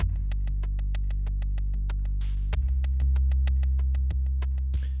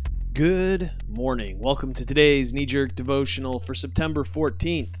Good morning. Welcome to today's knee-jerk devotional for September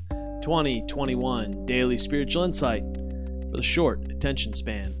 14th, 2021, Daily Spiritual Insight for the short attention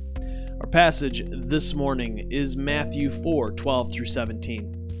span. Our passage this morning is Matthew 4:12 through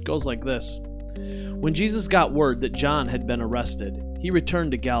 17. It goes like this. When Jesus got word that John had been arrested, he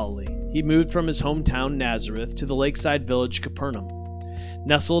returned to Galilee. He moved from his hometown Nazareth to the lakeside village Capernaum.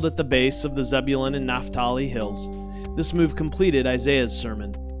 Nestled at the base of the Zebulun and Naphtali hills, this move completed Isaiah's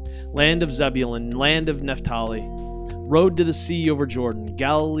sermon. Land of Zebulun, land of Naphtali, road to the sea over Jordan,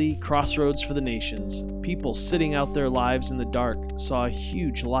 Galilee, crossroads for the nations. People sitting out their lives in the dark saw a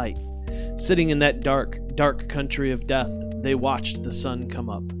huge light. Sitting in that dark country of death, they watched the sun come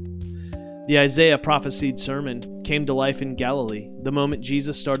up. The Isaiah prophesied sermon came to life in Galilee the moment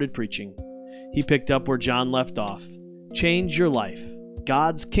Jesus started preaching. He picked up where John left off. Change your life.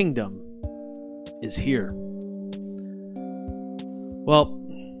 God's kingdom is here. Well,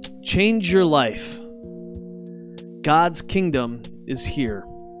 change your life. God's kingdom is here.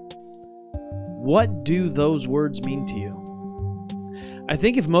 What do those words mean to you? I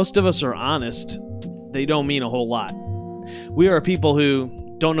think if most of us are honest, they don't mean a whole lot. We are people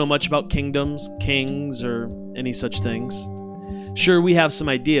who don't know much about kingdoms, kings, or any such things. Sure, we have some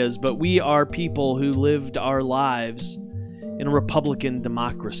ideas, but we are people who lived our lives in a republican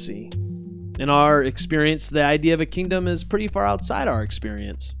democracy. In our experience, the idea of a kingdom is pretty far outside our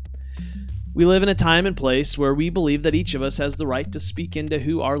experience. We live in a time and place where we believe that each of us has the right to speak into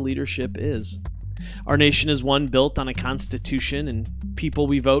who our leadership is. Our nation is one built on a constitution and people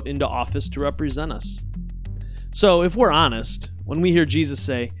we vote into office to represent us. So, if we're honest, when we hear Jesus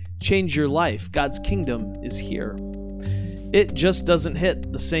say, change your life, God's kingdom is here, it just doesn't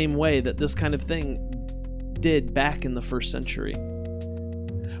hit the same way that this kind of thing did back in the first century.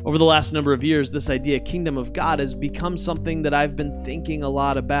 Over the last number of years, this idea, kingdom of God, has become something that I've been thinking a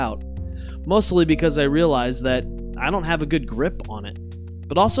lot about. Mostly because I realize that I don't have a good grip on it,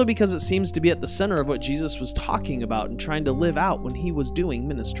 but also because it seems to be at the center of what Jesus was talking about and trying to live out when he was doing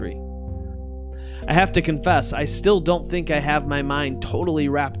ministry. I have to confess, I still don't think I have my mind totally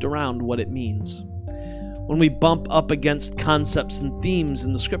wrapped around what it means. When we bump up against concepts and themes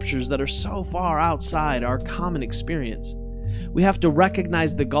in the scriptures that are so far outside our common experience, we have to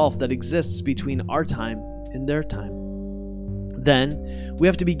recognize the gulf that exists between our time and their time. Then, we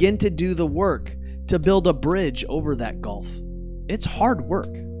have to begin to do the work to build a bridge over that gulf. It's hard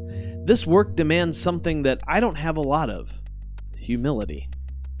work. This work demands something that I don't have a lot of: humility.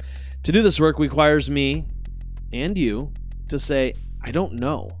 To do this work requires me and you to say, I don't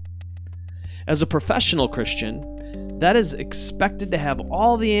know. As a professional Christian, that is expected to have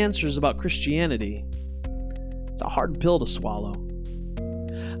all the answers about Christianity. It's a hard pill to swallow.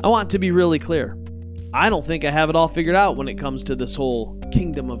 I want to be really clear. I don't think I have it all figured out when it comes to this whole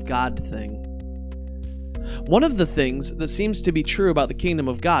kingdom of God thing. One of the things that seems to be true about the kingdom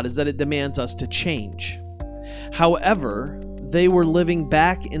of God is that it demands us to change. However, they were living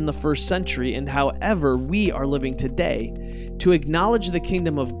back in the first century, and however we are living today, to acknowledge the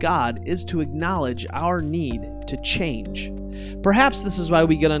kingdom of God is to acknowledge our need to change. Perhaps this is why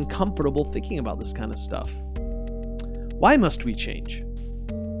we get uncomfortable thinking about this kind of stuff. Why must we change?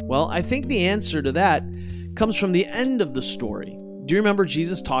 Well, I think the answer to that comes from the end of the story. Do you remember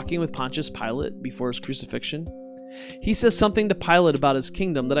Jesus talking with Pontius Pilate before his crucifixion? He says something to Pilate about his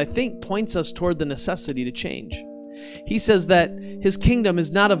kingdom that I think points us toward the necessity to change. He says that his kingdom is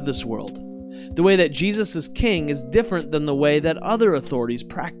not of this world. The way that Jesus is king is different than the way that other authorities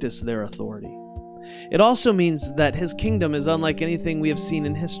practice their authority. It also means that his kingdom is unlike anything we have seen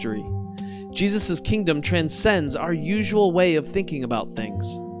in history. Jesus' kingdom transcends our usual way of thinking about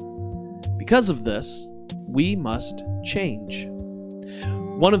things. Because of this, we must change.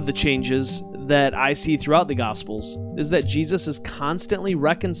 One of the changes that I see throughout the Gospels is that Jesus is constantly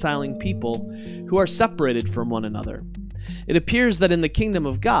reconciling people who are separated from one another. It appears that in the kingdom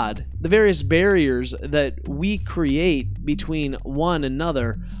of God, the various barriers that we create between one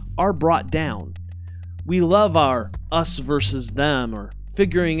another are brought down. We love our us versus them, or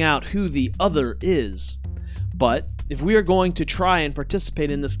figuring out who the other is. But if we are going to try and participate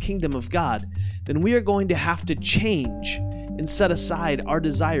in this kingdom of God, then we are going to have to change and set aside our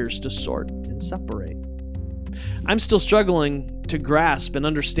desires to sort and separate. I'm still struggling to grasp and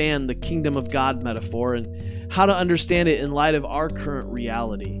understand the kingdom of God metaphor and how to understand it in light of our current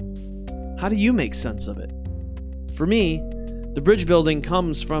reality. How do you make sense of it? For me, the bridge building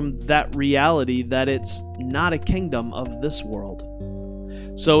comes from that reality that it's not a kingdom of this world.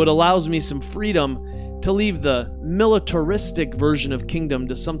 So it allows me some freedom to leave the militaristic version of kingdom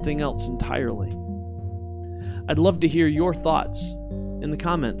to something else entirely. I'd love to hear your thoughts in the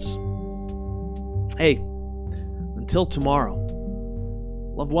comments. Hey, until tomorrow,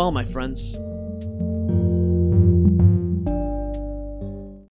 love well, my friends.